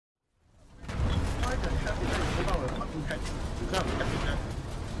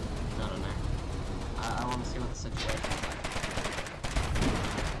situation.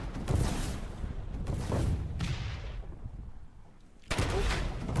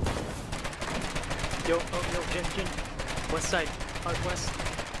 Yo, Jin. West side, hard west.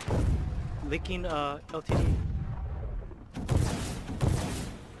 Licking LTD.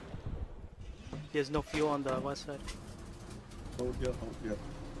 There's no fuel on the west side. Oh yeah.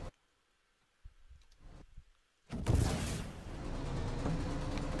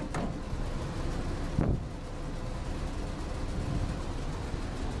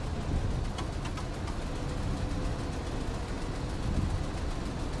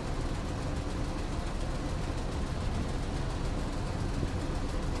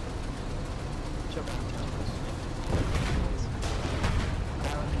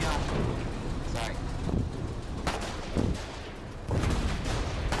 Sorry.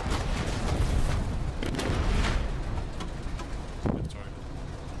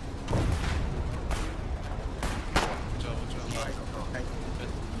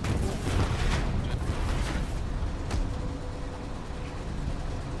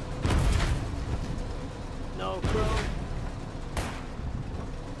 No, bro.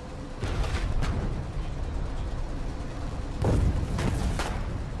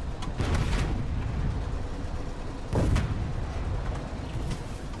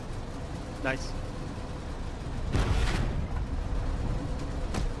 Nice.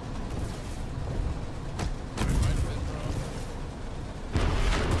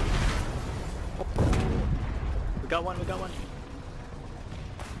 We got one.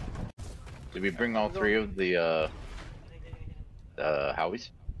 Did we bring all three of the Howies?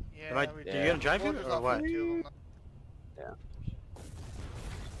 Yeah, are you gonna drive it or what? Yeah. Yeah,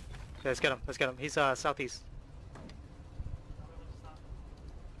 let's get him. He's southeast.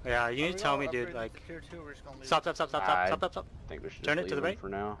 Yeah, you need to tell me, dude. Like, stop. I think we should Turn just it to the leave right. him for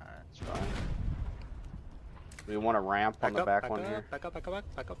now. It's fine. We want a ramp on the back one here. Back up.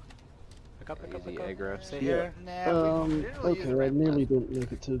 Easy aggress. Stay here. Okay, I nearly didn't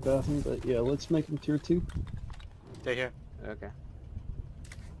make it to the bathroom, but yeah, let's make them tier 2. Stay here. Okay.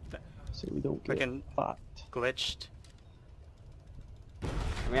 So we don't get Freaking fucked. glitched. I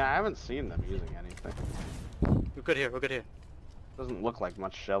mean, I haven't seen them using anything. We're good here. Doesn't look like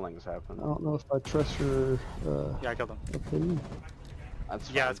much shelling's happened. I don't know if I trust your Yeah, I killed him. opinion. That's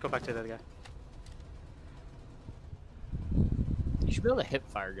fine. Yeah, let's go back to the other guy. You should be able to hip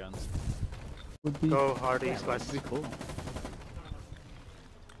fire guns. Would be Go hard east That'd west. be cool.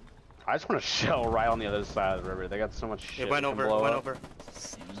 I just want to shell right on the other side of the river. They got so much shit. It went that can over. blow Went up. over.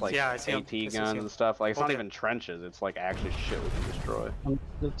 It's like Yeah, I see 'em. AT I see guns 'em. and stuff. Like, it's Hold not it. even trenches. It's like actually shit we can destroy.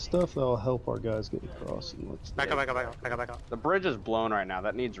 the stuff that'll help our guys get across. And let's Back up. The bridge is blown right now.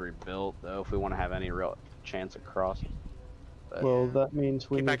 That needs rebuilt though if we want to have any real chance of crossing. But, Well, that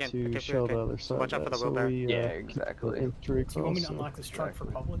means we Keep back need in. to Okay, shell okay. the other side. Watch out of for that, the so wheelbarrow. we, yeah, keep exactly. the infantry Do you want me to across, unlock this truck for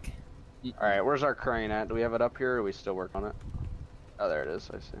public? all right, where's our crane at? Do we have it up here? Or are we still working on it? Oh, there it is.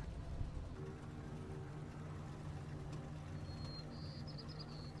 I see.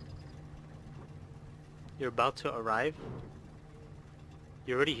 You're about to arrive?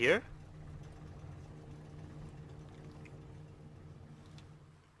 You're already here?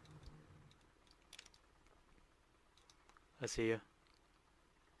 I see you. Is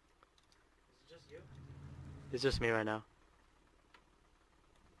it just you? It's just me right now.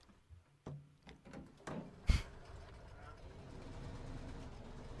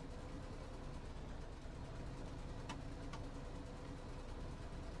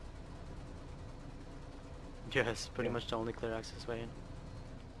 Yes, pretty much the only clear access way in.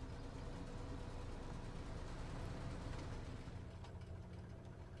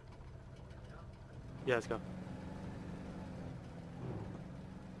 Yeah, let's go.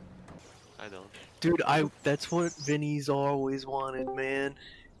 I don't. Dude, that's what Vinny's always wanted, man.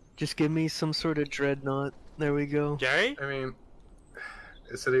 Just give me some sort of dreadnought. There we go. Jerry? I mean,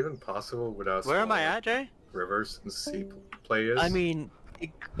 is it even possible without Where am I at, Jerry? rivers and sea players? I mean,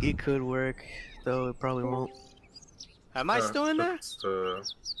 it could work, though it probably won't. Am I still in there?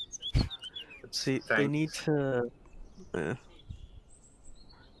 See, they need to...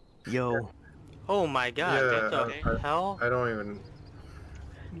 Yo. Oh my god, what the hell? I don't even...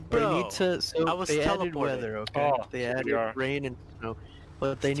 They need to... So I was they added teleported. weather, okay? Oh, they added rain and snow.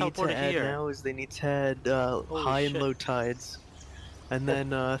 What they need to teleported add here. now is they need to add high and low tides. And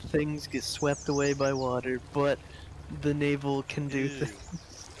then things get swept away by water, but the naval can do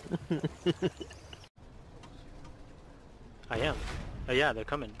things. I am. Oh yeah, they're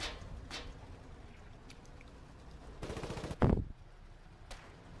coming.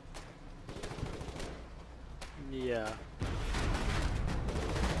 Yeah.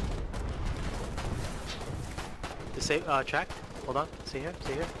 Say, track. Hold on. Stay here.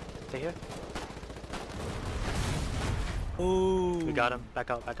 Stay here. Stay here. Ooh. We got him. Back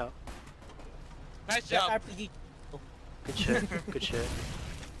out. Back out. Nice job. Good shit. Good shit.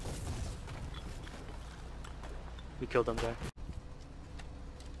 We killed them there.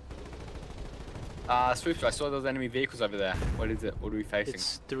 Swift, I saw those enemy vehicles over there. What is it? What are we facing?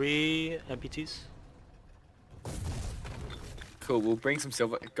 It's 3 MPTs. Cool, we'll bring some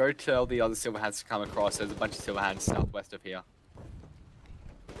silver. Go tell the other silver hands to come across. There's a bunch of silver hands southwest of here.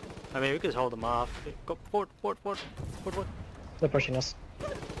 I mean, we could hold them off. Go forward, forward, forward, forward, forward. They're pushing us.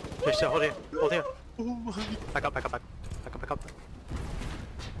 Just hold here, hold here. Back up, back up, back. Back up, back up.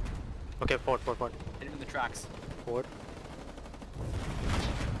 Okay, forward, forward, forward. Hit him in the tracks. Forward.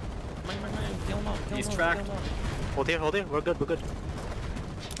 He's tracked. Hold here, hold here. We're good, we're good.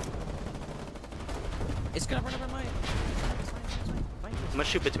 It's gonna run over mine. I'm gonna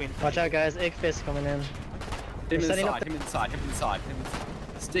shoot between. Watch out, guys. Egg fist coming in. Him setting up inside, him inside, him inside, him inside.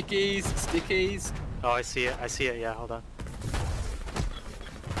 Stickies, stickies. Oh, I see it, yeah, hold on.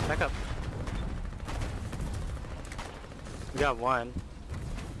 Back up. We got one.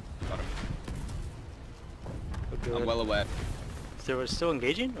 Got him. We're good. I'm well aware. So we're still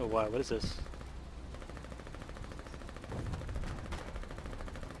engaging, or what? What is this?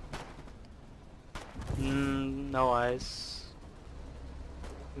 No eyes.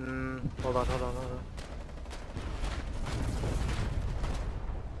 Hold on, hold on, hold on.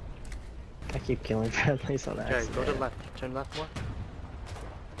 I keep killing friendlies on Okay, accident. go to the left. Turn left more.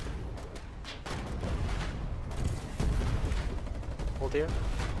 Hold here.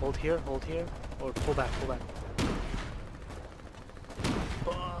 Hold here, hold here. Or pull back, pull back.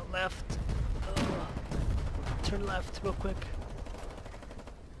 Oh, left. Turn left real quick.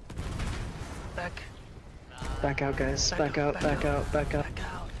 Back. Back out, guys. Back out, back out, back out. Back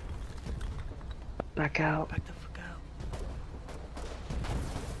out. Back out. Back the fuck out.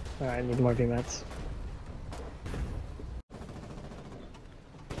 Alright, I need more VMATs.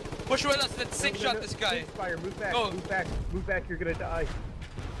 Push with us, let's six shot this guy. Fire, move back, Go. move back, you're gonna die.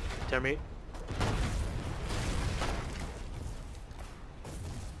 Terminate.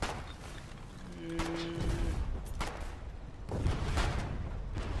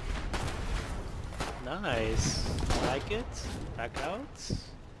 Nice. I like it. Back out.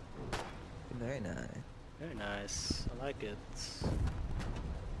 Very nice. Very nice. I like it.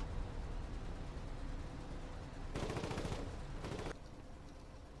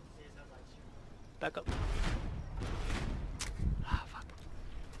 Back up. Ah, fuck.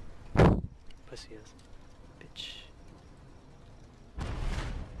 Pussy ass. Bitch.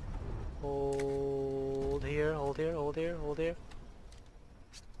 Hold here, hold here, hold here, hold here.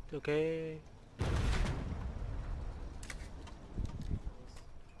 Okay.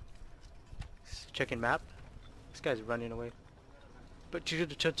 Checking map. This guy's running away. But to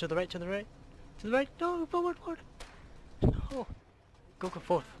the right, to the right. To the right. No, forward, forward. No. Go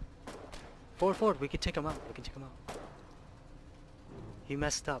forward. Forward, forward. We can take him out. We can take him out. He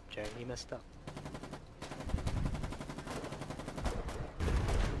messed up, Jay. He messed up.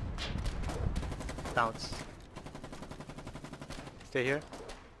 Bounce. Stay here.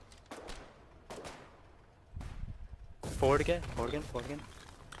 Forward again. Forward again. Forward again.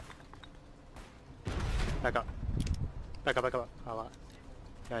 Back up. Back up, back up. A lot.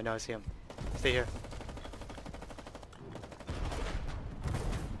 Yeah, I know, I see him. Stay here.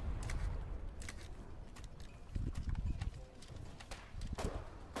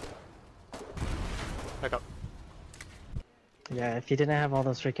 Back up. Yeah, if you didn't have all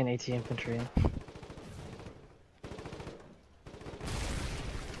those freaking AT infantry.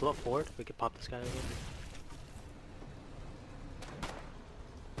 Pull up forward, we could pop this guy again.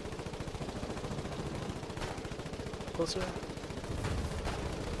 Closer.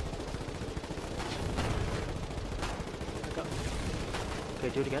 Back up. Okay,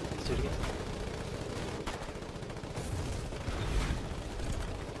 do it again. Let's do it again.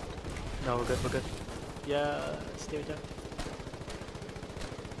 No, we're good, we're good. Yeah, stay right there.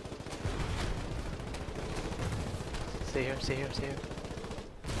 Stay here, stay here, stay here.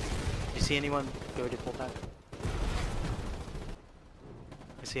 You see anyone? Get ready to pull back.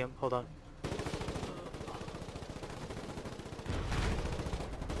 I see him, hold on.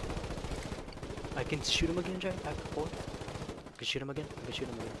 I can shoot him again, Jay. Back forward. I can shoot him again. I can shoot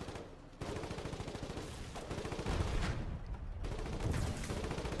him again.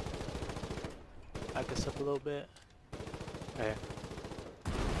 Back us up a little bit. There.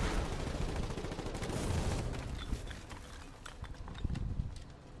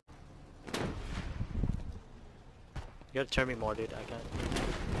 You gotta turn me more, dude. I can't.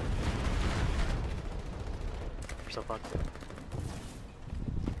 so fucked.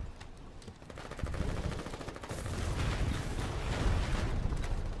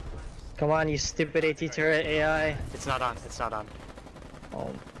 Come on, you stupid AT turret AI. It's not on. It's not on. Oh,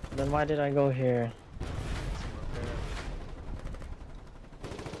 then why did I go here?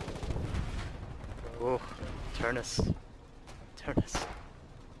 Oh, Turnus. Turnus.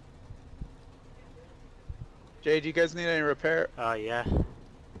 Jay, do you guys need any repair? Yeah.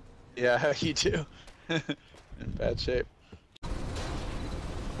 Yeah, you do. In bad shape.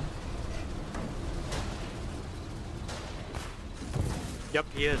 Yep,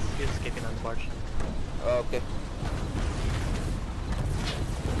 he is. He is escaping on the barge. Oh, okay.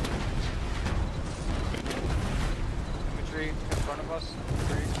 Infantry in front of us.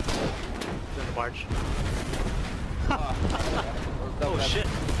 He's in the barge. Oh, Oh shit.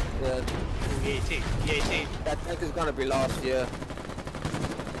 Yeah, EAT. EAT. that tank is gonna be lost, yeah.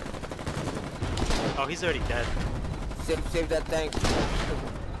 Oh, he's already dead. Save that tank.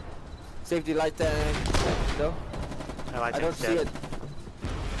 Save the light tank. No? I don't see it.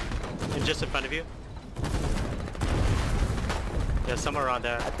 And just in front of you? Yeah, somewhere around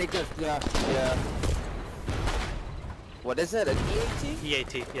there. I think that's, yeah. What is it, an EAT?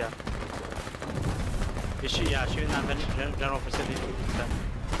 EAT, yeah. Yeah, shooting that general facility.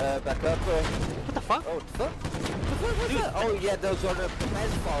 Back up. What the fuck? Oh, the fuck? What's that? Oh, yeah, those are the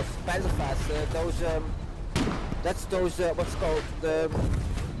Panzerfaust. That's those, what's called,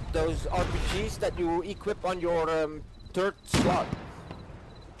 those RPGs that you equip on your, third slot.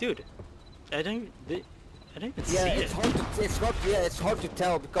 Dude, I don't even Yeah, see it's it. it's hard to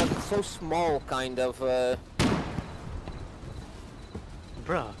tell because it's so small, kind of,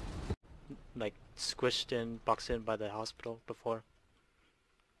 Bruh. Like, squished in, boxed in by the hospital before.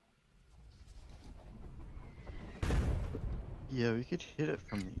 Yeah, we could hit it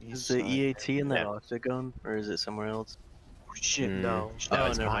from the east Is the side. EAT in that octagon, or is it somewhere else? Oh, shit. No. Oh,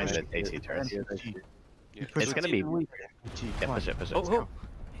 it's no, behind push the it. AT turret. You It's gonna be. Yeah, Push it, push it. Oh,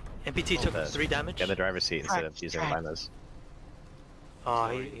 MPT took the- 3 damage. Get in the driver's seat instead of using blindness. Oh,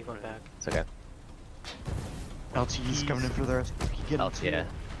 he went back. It's okay. LTE's coming in for the rest. Get Yeah.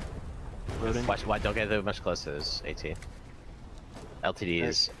 Watch, don't get too much close to this AT. LTD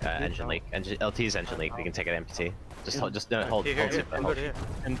is engine leak. LT is engine leak. We can take it MPT. Just hold Here, I'm good here.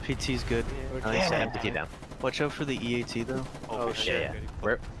 MPT's good. Nice, MPT down. Watch out for the EAT though. Oh shit. Yeah.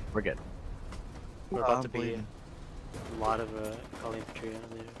 We're good. We're about to be a lot of Kali infantry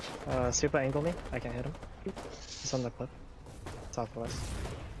out there. Super angle me. I can hit him. He's on the cliff. Southwest.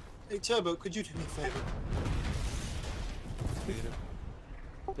 Hey Turbo, could you do me a favor?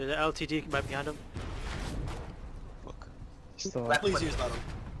 There's an LTD right behind him. Fuck. Still Please use that on.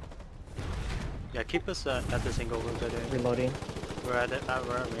 Yeah, keep us at this angle. We're good. reloading. We're at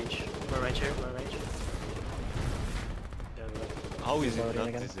range. We're range here. We're range. Yeah, How is it Reloading not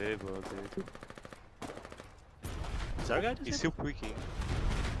again. disabled, dude? is our guy He's disabled? still quicking.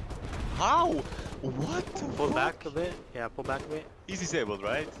 How? What the Pull fuck? back a bit. Yeah, pull back a bit. He's disabled,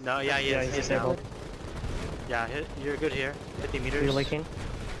 right? No, yeah, he is. he's He's now. disabled. Yeah, you're good here. 50 meters. You're leaking.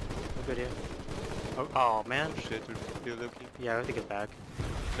 We're good here. Oh man. Shit, we're looking. Yeah, I have to get back.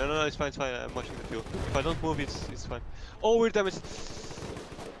 No, it's fine, it's fine. I'm watching the field. If I don't move, it's fine. Oh, we're damaged.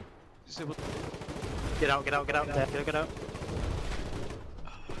 Disabled. Get out. Get out.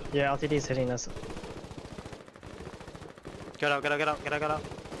 Yeah, LTD is hitting us. Get out.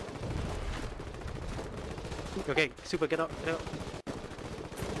 Okay, super, get out.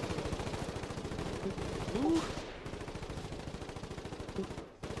 Ooh.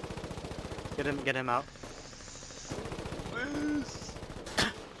 Get him out.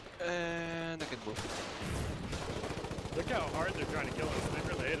 And I can move. Look how hard they're trying to kill us. They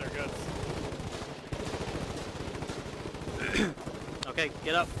really hit our guts. Okay,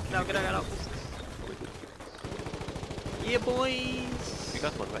 get up. Yeah, boys. We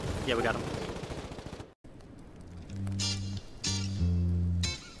got one, right? Yeah, we got him.